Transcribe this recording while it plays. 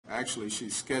actually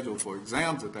she's scheduled for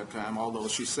exams at that time, although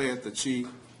she said that she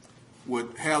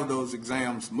would have those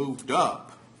exams moved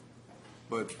up.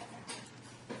 But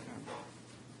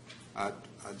I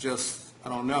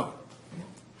don't know.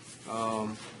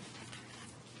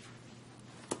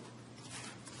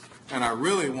 And I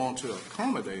really want to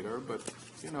accommodate her, but,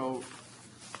 you know,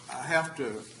 I have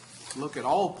to look at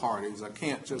all parties. I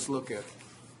can't just look at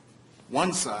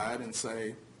one side and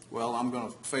say, well, I'm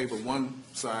going to favor one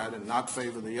side and not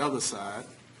favor the other side.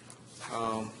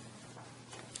 And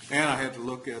I had to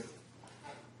look at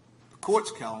the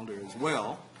court's calendar as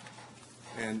well.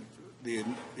 And the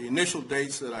initial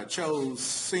dates that I chose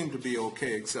seemed to be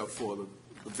okay, except for the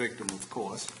victim, of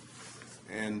course.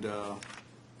 And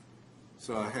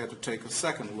so I had to take a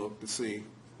second look to see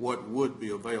what would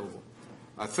be available.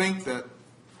 I think that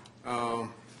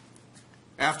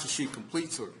after she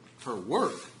completes her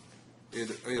work,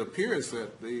 it appears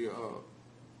that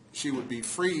she would be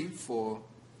free for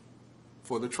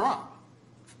the trial.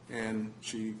 And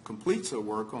she completes her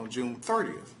work on June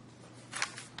 30th.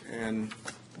 And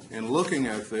in looking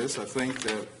at this, I think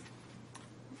that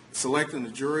selecting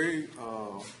the jury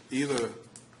either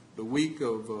the week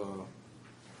of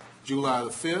July the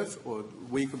 5th or the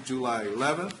week of July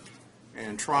 11th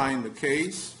and trying the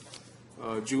case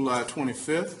July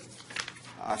 25th,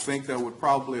 I think that would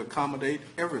probably accommodate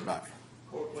everybody.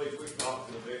 Court, please, we talked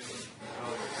to the victim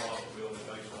about the possibility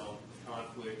based on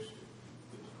conflicts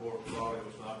that the court probably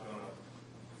was not going to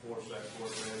force that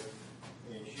court in,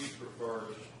 and she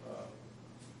prefers,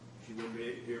 she wouldn't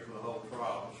be here for the whole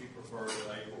trial, but she prefers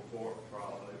an April 4th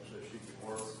trial date so she can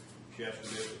work. She has to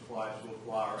miss the flight, so we'll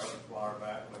fly her up and fly her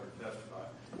back and let her testify.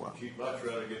 Wow. She'd much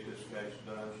rather get this case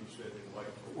done, she said, than wait.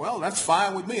 Well, that's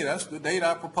fine with me. That's the date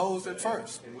I proposed at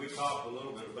first. And we talked a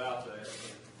little bit about that.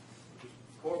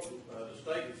 The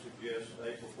state would suggest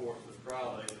April 4th is the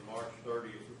trial date, and March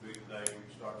 30th would be the day we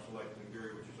start selecting the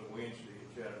jury, which is a Wednesday in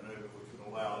Chattanooga, which would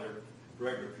allow their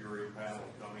regular jury panel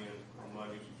to come in on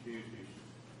Mondays and Tuesdays.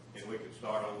 And we could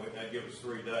start on, that'd give us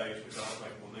 3 days, because I don't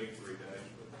think we'll need 3 days,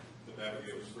 but that would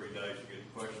give us 3 days to get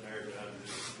the questionnaire done and do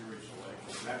the jury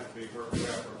selection. And that would be her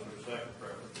preference, her second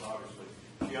preference, obviously.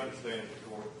 She understands the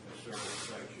court has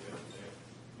several things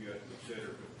you have to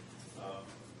consider, but,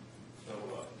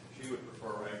 she would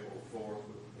prefer April 4th,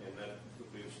 and that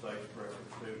would be the state's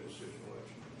preference to the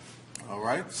situation. All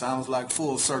right. Sounds like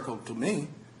full circle to me.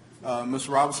 Mr.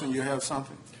 Robinson, you have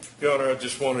something? Your Honor, I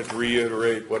just wanted to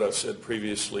reiterate what I said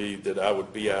previously, that I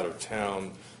would be out of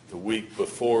town the week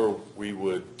before we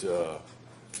would, the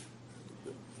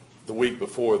week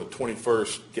before the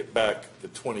 21st, get back the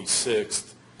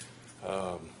 26th.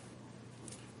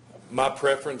 My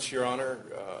preference, Your Honor,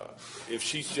 if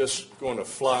she's just going to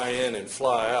fly in and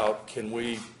fly out, can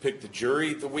we pick the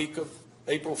jury the week of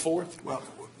April 4th? Well,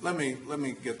 let me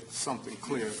get something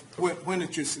clear. When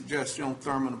did you suggest, Joan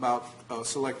Thurman, about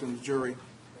selecting the jury?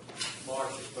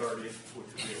 March the 30th, which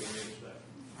would be a Wednesday.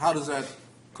 How does that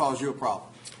cause you a problem?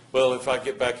 Well, if I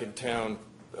get back in town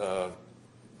the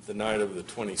night of the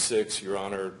 26th, Your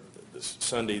Honor,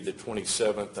 Sunday the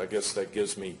 27th, I guess that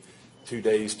gives me 2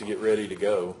 days to get ready to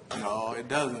go. No, it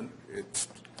doesn't.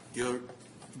 You'll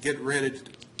get ready.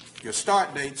 Your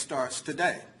start date starts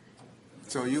today.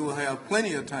 So you will have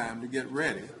plenty of time to get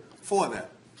ready for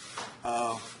that.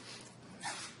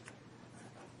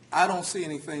 I don't see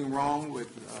anything wrong with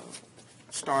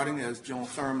starting, as Joan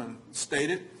Thurman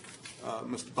stated.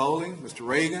 Mr. Bowling, Mr.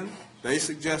 Reagan, they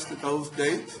suggested those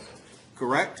dates,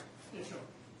 correct? Yes, sir.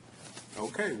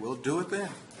 Okay, we'll do it then.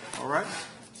 All right?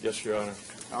 Yes, Your Honor.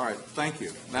 All right, thank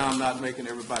you. Now I'm not making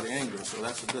everybody angry, so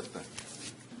that's a good thing.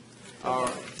 All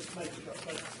right. Just make sure,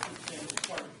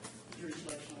 start jury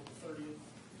selection on the 30th.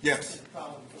 Yes.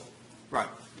 Right.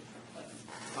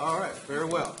 All right, very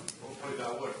well. Well, please,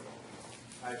 I would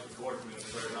ask the court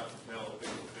administrator not to tell the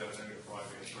people that it'll probably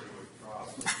be a 3-week trial.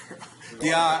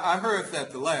 Yeah, I heard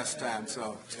that the last time,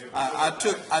 so I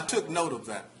took note of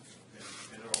that.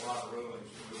 And there are a lot of rulings,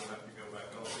 so we'll have to go back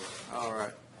over.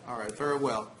 All right, very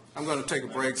well. I'm going to take a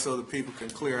break so that people can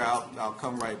clear out, and I'll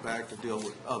come right back to deal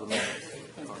with other matters.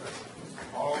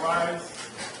 All rise.